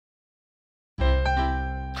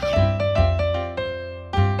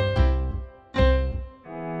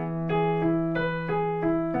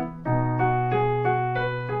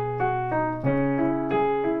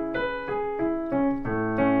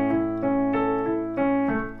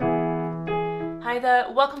Hi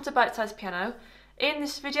there, welcome to Bitesize Piano. In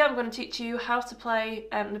this video I'm going to teach you how to play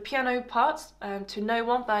the piano parts to No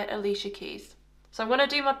One by Alicia Keys. So I'm going to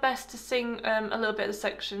do my best to sing a little bit of the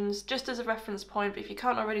sections just as a reference point, but if you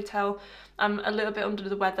can't already tell, I'm a little bit under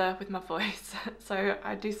the weather with my voice, so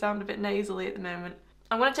I do sound a bit nasally at the moment.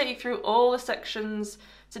 I'm going to take you through all the sections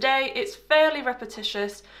today. It's fairly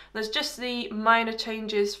repetitious, there's just the minor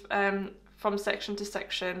changes from section to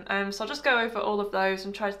section, so I'll just go over all of those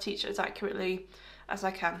and try to teach it as accurately as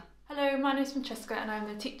I can. Hello, my name is Francesca and I'm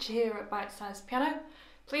the teacher here at Bitesize Piano.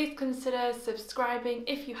 Please consider subscribing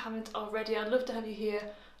if you haven't already. I'd love to have you here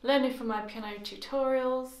learning from my piano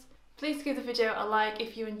tutorials. Please give the video a like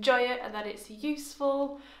if you enjoy it and that it's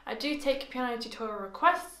useful. I do take piano tutorial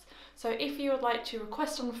requests, so if you would like to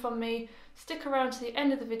request one from me, stick around to the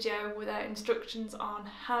end of the video with our instructions on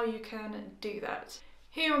how you can do that.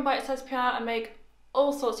 Here on Bitesize Piano I make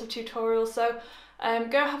all sorts of tutorials, so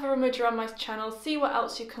go have a rummage around my channel, see what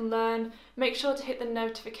else you can learn, make sure to hit the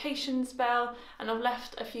notifications bell, and I've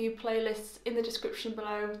left a few playlists in the description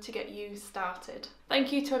below to get you started.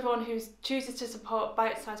 Thank you to everyone who chooses to support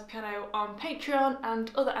Bitesize Piano on Patreon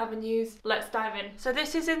and other avenues. Let's dive in. So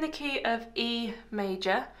this is in the key of E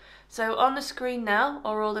major. So on the screen now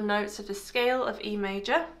are all the notes of the scale of E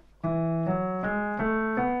major.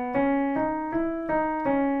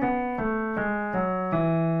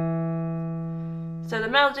 So the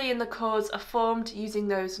melody and the chords are formed using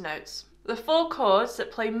those notes. The four chords that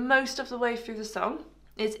play most of the way through the song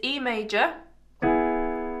is E major,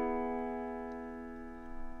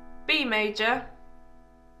 B major,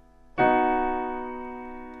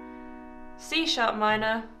 C sharp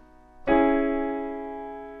minor,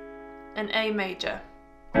 and A major,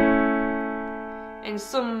 in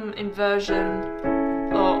some inversion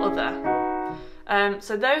or other.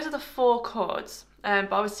 So those are the four chords, but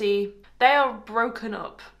obviously they are broken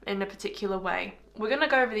up in a particular way. We're going to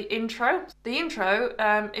go over the intro. The intro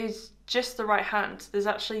is just the right hand. There's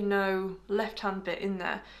actually no left hand bit in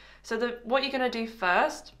there. So what you're going to do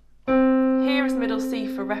first, here is middle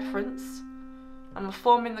C for reference, and we're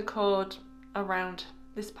forming the chord around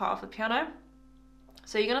this part of the piano.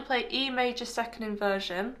 So you're going to play E major second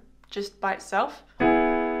inversion just by itself.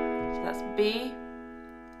 So that's B,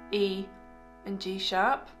 E, and G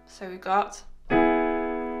sharp. So we've got,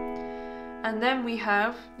 and then we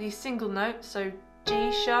have these single notes, so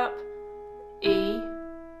G sharp, E,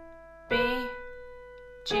 B,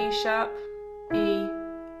 G sharp, E,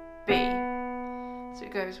 B. So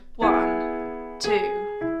it goes 1, 2,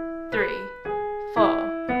 3, 4.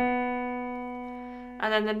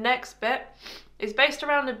 And then the next bit is based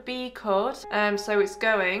around a B chord, so it's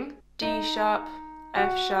going D sharp,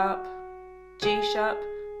 F sharp, G sharp,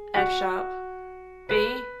 F sharp,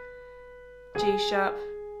 B, G sharp,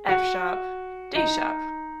 F sharp, D sharp.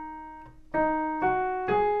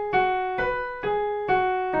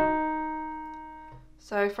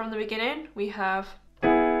 So from the beginning we have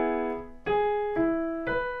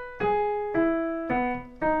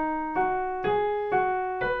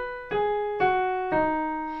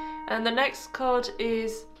and the next chord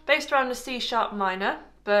is based around a C sharp minor,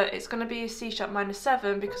 but it's going to be a C sharp minor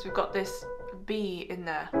 7 because we've got this B in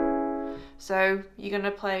there. So you're going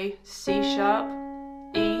to play C sharp,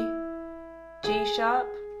 E, G sharp,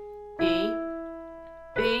 E,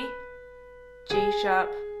 B, G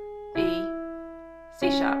sharp, E,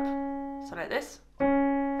 C sharp. So like this.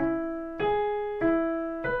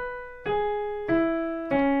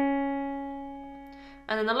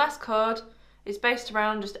 And then the last chord is based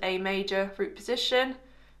around just A major root position.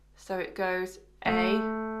 So it goes A,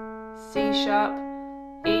 C sharp,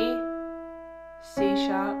 E, C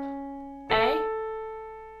sharp, A,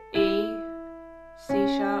 E, C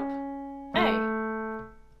sharp, A.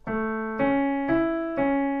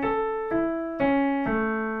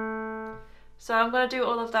 So I'm going to do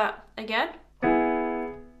all of that again.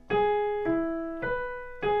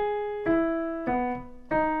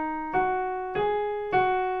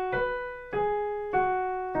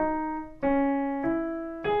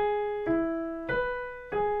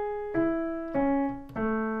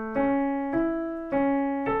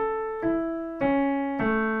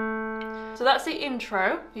 So that's the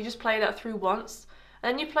intro. You just play that through once,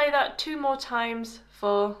 and then you play that 2 more times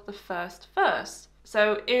for the first verse.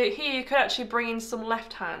 So here you could actually bring in some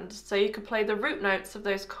left hand, so you could play the root notes of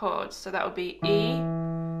those chords. So that would be E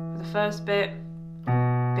for the first bit,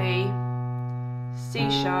 B, C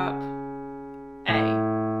sharp, A.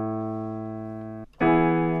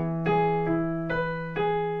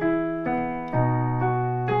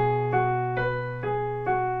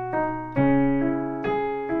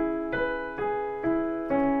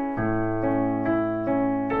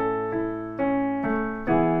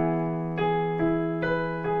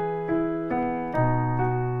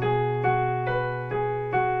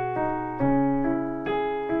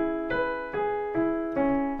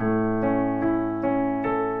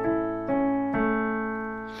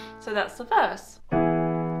 So that's the verse.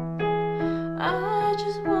 I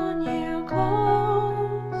just want you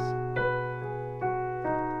close,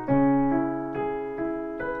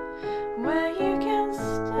 where you can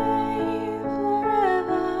stay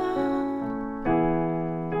forever.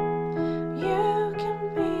 You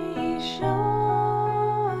can be sure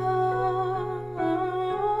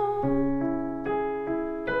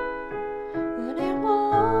that it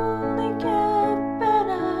will only get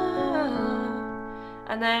better.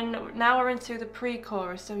 And then now we're into the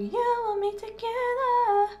pre-chorus, so you and me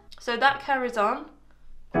together. So that carries on.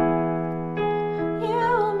 You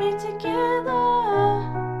and me together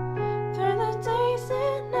through the days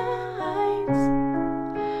and nights.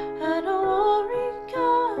 I don't worry,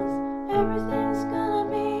 'cause everything's gonna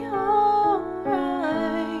be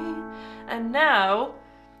alright. And now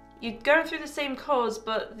you're going through the same chords,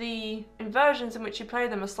 but the inversions in which you play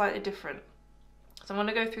them are slightly different. So I'm going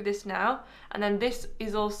to go through this now, and then this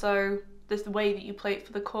is also the way that you play it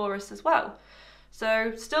for the chorus as well.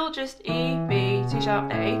 So still just E, B, C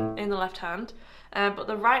sharp, A in the left hand, but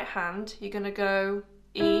the right hand you're going to go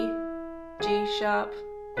E, G sharp,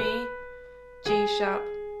 B, G sharp,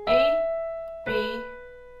 E, B,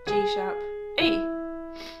 G sharp, E.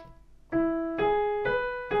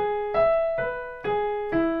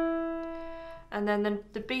 And then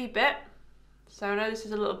the B bit. So I know this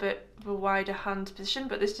is a little bit of a wider hand position,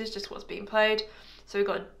 but this is just what's being played. So we've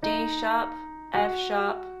got D sharp, F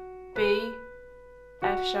sharp, B,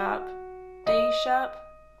 F sharp, D sharp,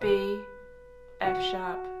 B, F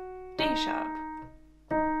sharp, D sharp.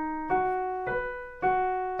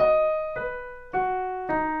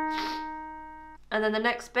 And then the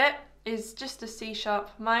next bit is just a C sharp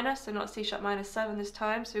minor, so not C sharp minor 7 this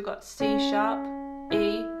time. So we've got C sharp,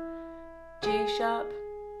 E, G sharp,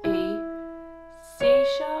 E, C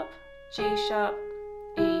sharp, G sharp,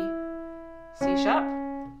 E, C sharp.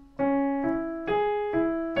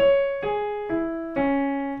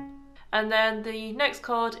 And then the next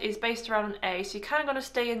chord is based around an A, so you're kind of going to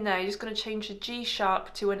stay in there. You're just going to change the G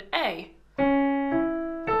sharp to an A.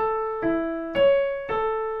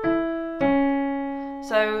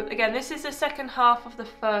 So again, this is the second half of the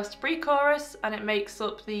first pre-chorus, and it makes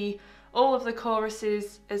up all of the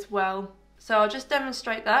choruses as well. So I'll just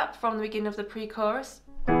demonstrate that from the beginning of the pre-chorus.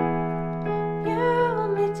 You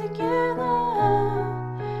and me together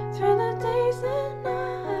through the days and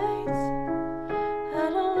nights. I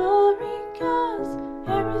don't worry, 'cause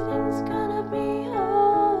everything's gonna be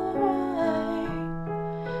alright.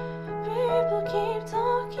 People keep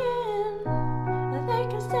talking, they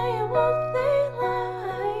can say what they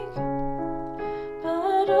like,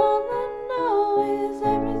 but all I know is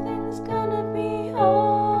everything's gonna be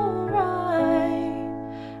alright.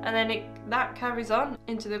 And then that carries on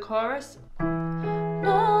into the chorus.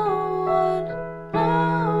 No one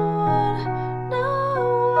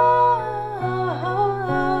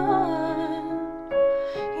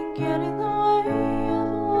can get in the way of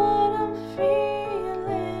what I'm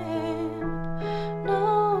feeling. No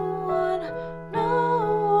one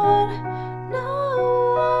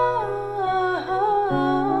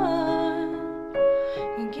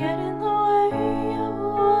can get in the way of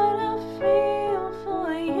what I feel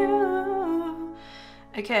for you.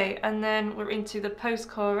 Okay, and then we're into the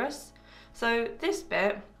post-chorus. So this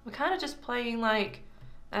bit, we're kind of just playing like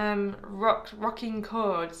rocking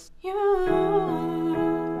chords. You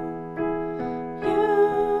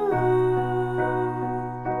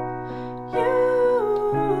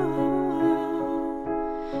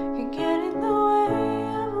can get in the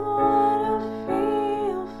way of what I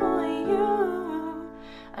feel for you.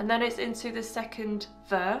 And then it's into the second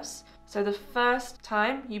verse. So the first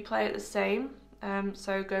time you play it the same.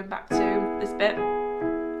 So going back to this bit.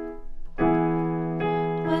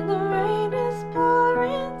 When the rain is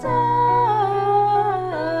pouring down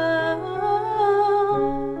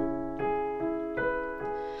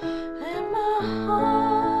and my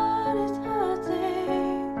heart is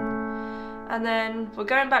hurting. And then we're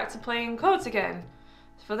going back to playing chords again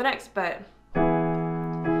for the next bit.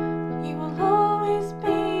 You will always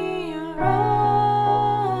be around.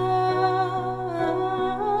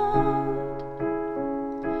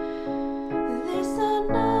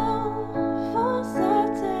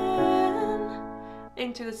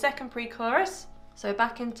 Into the second pre-chorus, so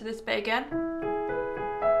back into this bit again.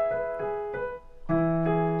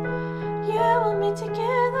 You and me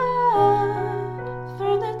together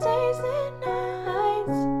through the days and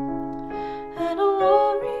nights. I don't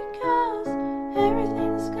worry, 'cause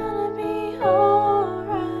everything's gonna be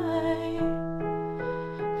alright.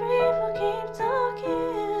 People keep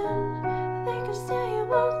talking, they can say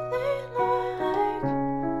what they like,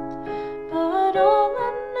 but all I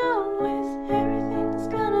know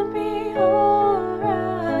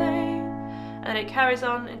carries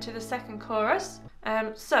on into the second chorus.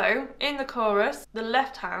 So in the chorus, the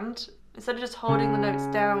left hand, instead of just holding the notes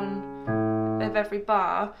down of every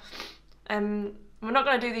bar, we're not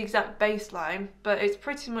going to do the exact bass line, but it's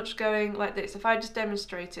pretty much going like this. If I just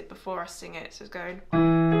demonstrate it before I sing it, so it's going,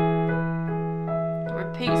 it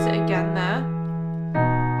repeats it again there,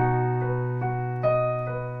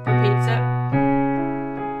 repeats it,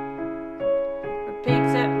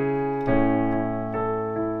 repeats it.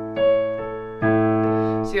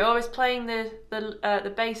 So you're always playing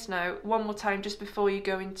the bass note one more time just before you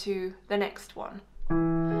go into the next one.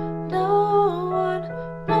 No one,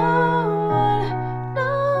 no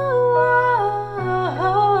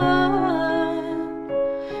one,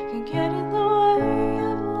 can get in the way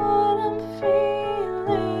of what I'm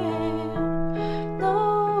feeling. No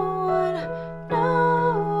one,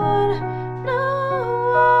 no one, no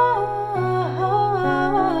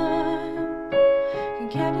one can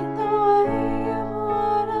get in the way of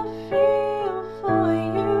what I feel for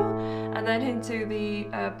you. And then into the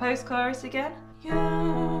post-chorus again. You.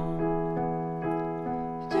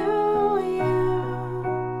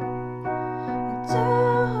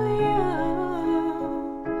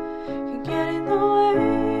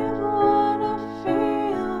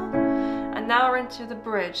 Now we're into the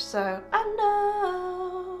bridge, so I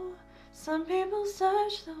know some people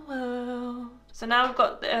search the world. So now we've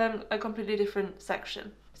got a completely different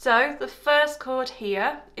section. So the first chord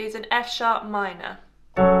here is an F sharp minor.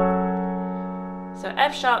 So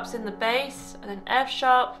F sharp's in the bass, and then F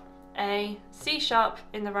sharp, A, C sharp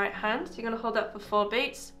in the right hand. So you're going to hold that for 4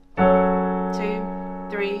 beats. 2,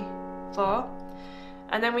 3, 4.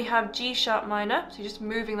 And then we have G sharp minor, so you're just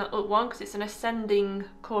moving that up one because it's an ascending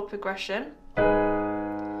chord progression.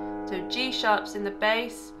 So G sharp's in the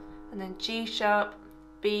bass, and then G sharp,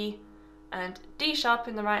 B, and D sharp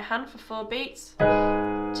in the right hand for 4 beats.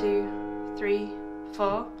 2, 3,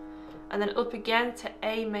 4. And then up again to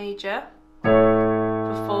A major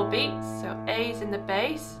for 4 beats. So A's in the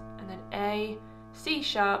bass, and then A, C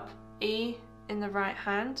sharp, E in the right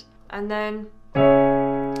hand, and then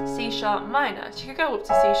C sharp minor. So you could go up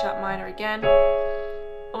to C sharp minor again,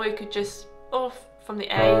 or you could just, from the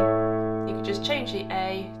A, you could just change the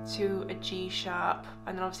A to a G sharp,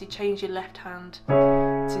 and then obviously change your left hand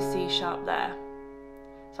to C sharp there.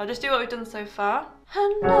 So I'll just do what we've done so far.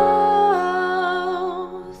 I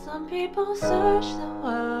know some people search the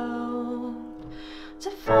world to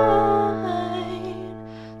find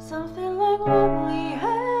something like what we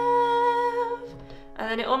have, and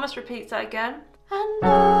then it almost repeats that again. I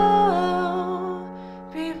know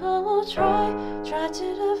people will try to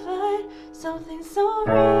define something so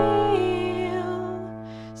real.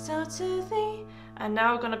 So to the, and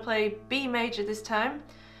now we're going to play B major this time.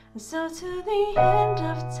 And so to the end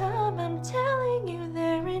of time, I'm telling you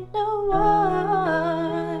there ain't no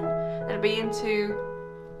one. It'll be into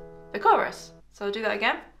the chorus. So I'll do that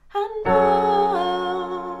again. I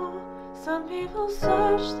know some people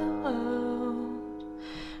search the world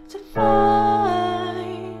to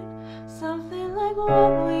find something like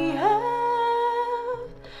what we have.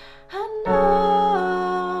 I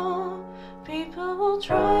know people will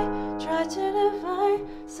try to define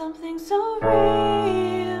something so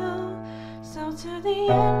real. So to the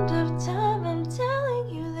end of time, I'm telling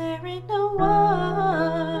you there ain't no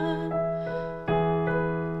one.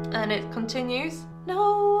 And it continues.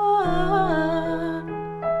 No one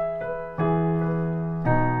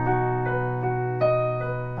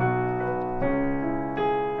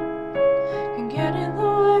can get in the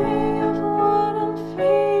way of what I'm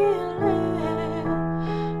feeling.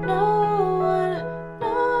 No one,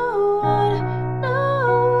 no one, no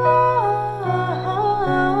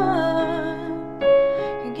one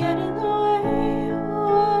can get in the way of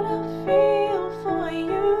what I feel for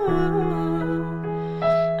you.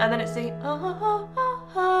 And then it's the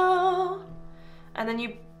and then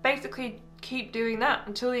you basically keep doing that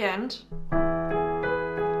until the end.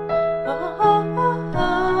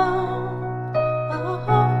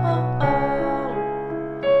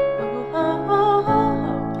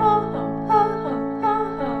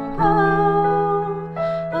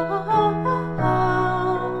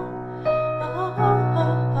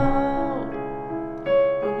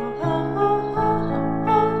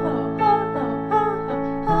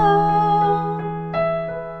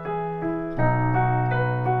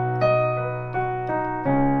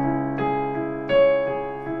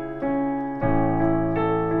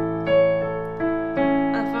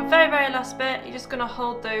 Last bit, you're just going to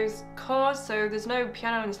hold those chords, so there's no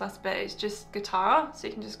piano in this last bit, it's just guitar, so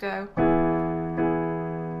you can just go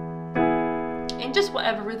in just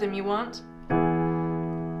whatever rhythm you want,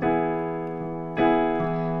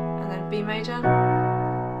 and then B major,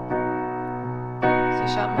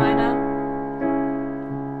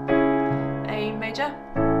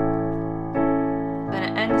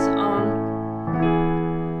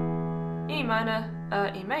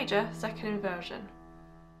 minor, E major, second inversion.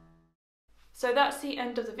 So that's the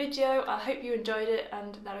end of the video. I hope you enjoyed it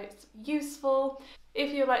and that it's useful.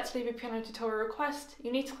 If you'd like to leave a piano tutorial request,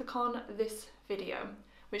 you need to click on this video,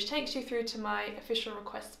 which takes you through to my official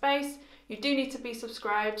request space. You do need to be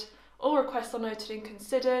subscribed. All requests are noted and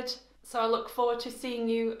considered, so I look forward to seeing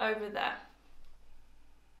you over there.